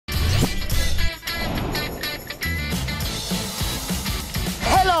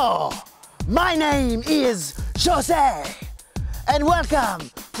Hello, my name is Jose, and welcome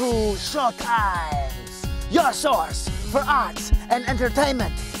to Showtimes, your source for arts and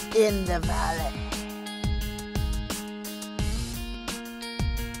entertainment in the Valley.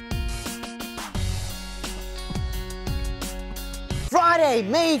 Friday,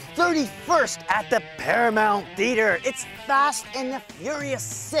 May 31st at the Paramount Theater. It's Fast and the Furious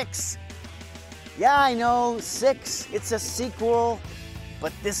 6. Yeah, I know, 6, it's a sequel,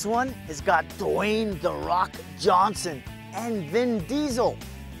 but this one has got Dwayne "The Rock" Johnson and Vin Diesel.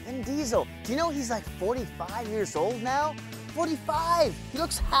 Vin Diesel, do you know he's like 45 years old now? 45, he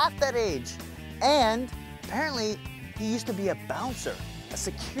looks half that age. And apparently he used to be a bouncer, a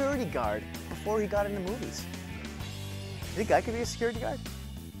security guard before he got into movies. You think I could be a security guard?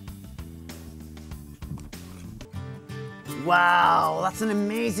 Wow, that's an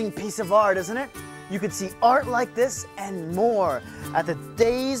amazing piece of art, isn't it? You can see art like this and more at the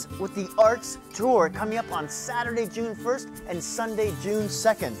Days with the Arts Tour coming up on Saturday, June 1st and Sunday, June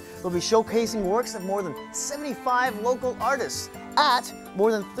 2nd. We'll be showcasing works of more than 75 local artists at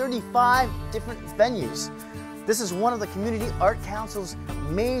more than 35 different venues. This is one of the Community Art Council's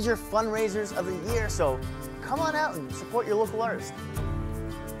major fundraisers of the year, so come on out and support your local artist.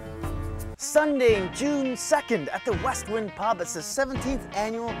 Sunday, June 2nd at the West Wind Pub. It's the 17th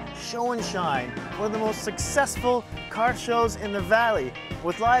annual Show and Shine, one of the most successful car shows in the Valley,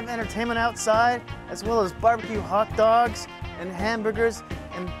 with live entertainment outside, as well as barbecue hot dogs and hamburgers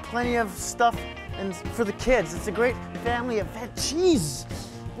and plenty of stuff and for the kids. It's a great family event. Jeez,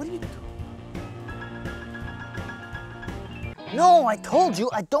 what are you doing? No, I told you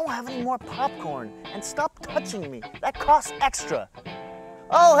I don't have any more popcorn. And stop touching me. That costs extra.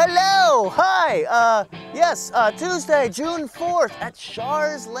 Oh, hello. Hi. Yes, Tuesday, June 4th at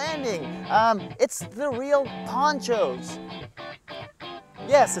Shaw's Landing. It's the Real Ponchos.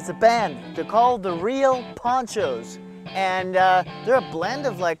 Yes, it's a band. They're called the Real Ponchos. And they're a blend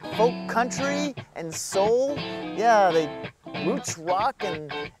of like folk country and soul. Yeah, they roots rock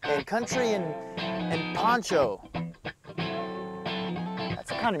and country and poncho. That's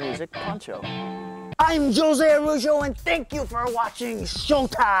the kind of music, poncho. I'm Jose Araujo, and thank you for watching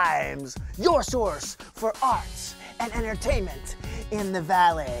Showtimes, your source for arts and entertainment in the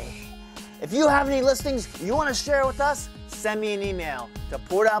Valley. If you have any listings you want to share with us, send me an email to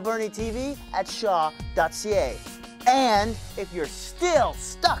portalbernitv@shaw.ca. And if you're still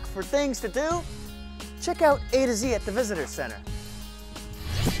stuck for things to do, check out A to Z at the Visitor Center.